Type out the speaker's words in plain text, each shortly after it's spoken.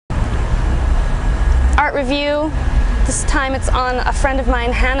art review. This time it's on a friend of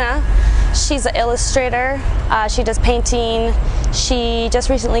mine, Hannah. She's an illustrator. She does painting. She just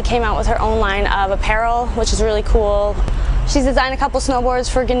recently came out with her own line of apparel, which is really cool. She's designed a couple snowboards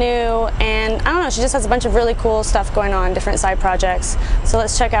for GNU, and I don't know, she just has a bunch of really cool stuff going on, different side projects. So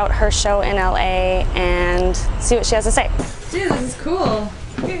let's check out her show in LA and see what she has to say. Dude, this is cool.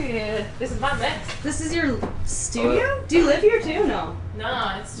 Dude, this is my mess. This is your studio? Do you live here too? No.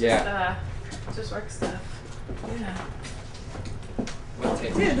 No, it's just work stuff. Yeah.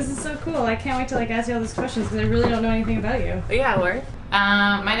 Dude, this is so cool. I can't wait to ask you all these questions because I really don't know anything about you. Yeah, word.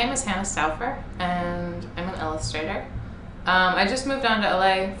 My name is Hannah Stouffer, and I'm an illustrator. I just moved on to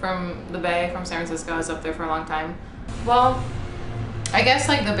LA from the Bay, from San Francisco. I was up there for a long time. Well, I guess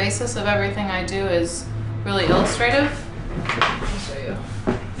the basis of everything I do is really illustrative. I'll show you.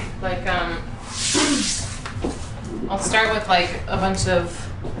 I'll start with a bunch of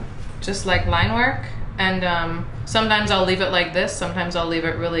just line work, and sometimes I'll leave it like this, sometimes I'll leave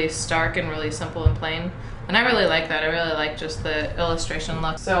it really stark and really simple and plain. And I really like that. I really like just the illustration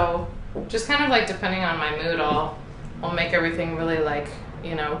look. So just kind of depending on my mood, I'll make everything really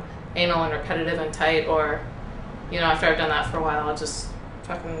anal and repetitive and tight, or after I've done that for a while, I'll just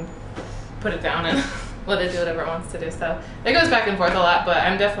fucking put it down and let it do whatever it wants to do. So it goes back and forth a lot, but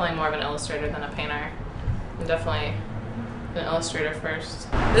I'm definitely more of an illustrator than a painter. I'm definitely an illustrator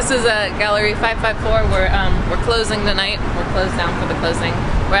first. This is Gallery 554. We're closing tonight. We're closed down for the closing.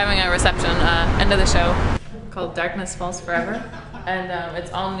 We're having a reception, end of the show, called Darkness Falls Forever, and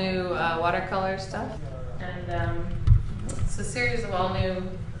it's all new watercolor stuff, and it's a series of all new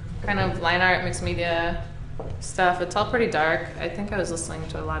kind of line art, mixed media stuff. It's all pretty dark. I think I was listening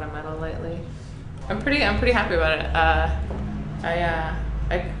to a lot of metal lately. I'm pretty happy about it.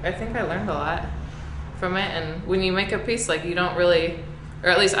 I think I learned a lot from it, and when you make a piece, you don't really, or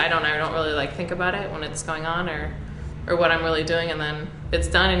at least I don't really think about it when it's going on, or what I'm really doing, and then it's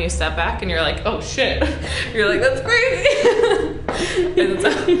done and you step back and you're like, oh shit. You're like, that's crazy. And so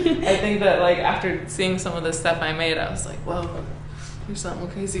I think that after seeing some of the stuff I made, I was like, whoa, there's something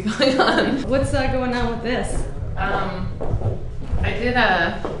crazy going on. What's going on with this? I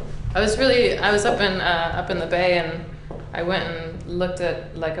was up in the Bay, and I went and looked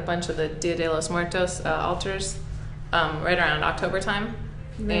at a bunch of the Dia de los Muertos altars right around October time.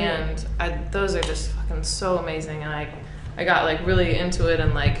 And those are just fucking so amazing, and I got really into it,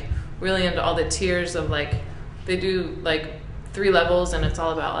 and really into all the tiers of they do 3 levels, and it's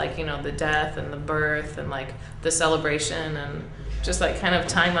all about the death and the birth and the celebration, and just kind of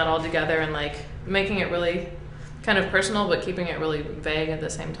tying that all together, and making it really kind of personal but keeping it really vague at the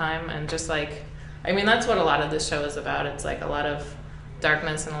same time. And just I mean, that's what a lot of this show is about. It's a lot of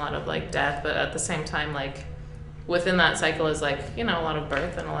darkness and a lot of death, but at the same time within that cycle is a lot of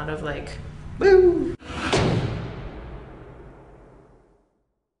birth and a lot of woo.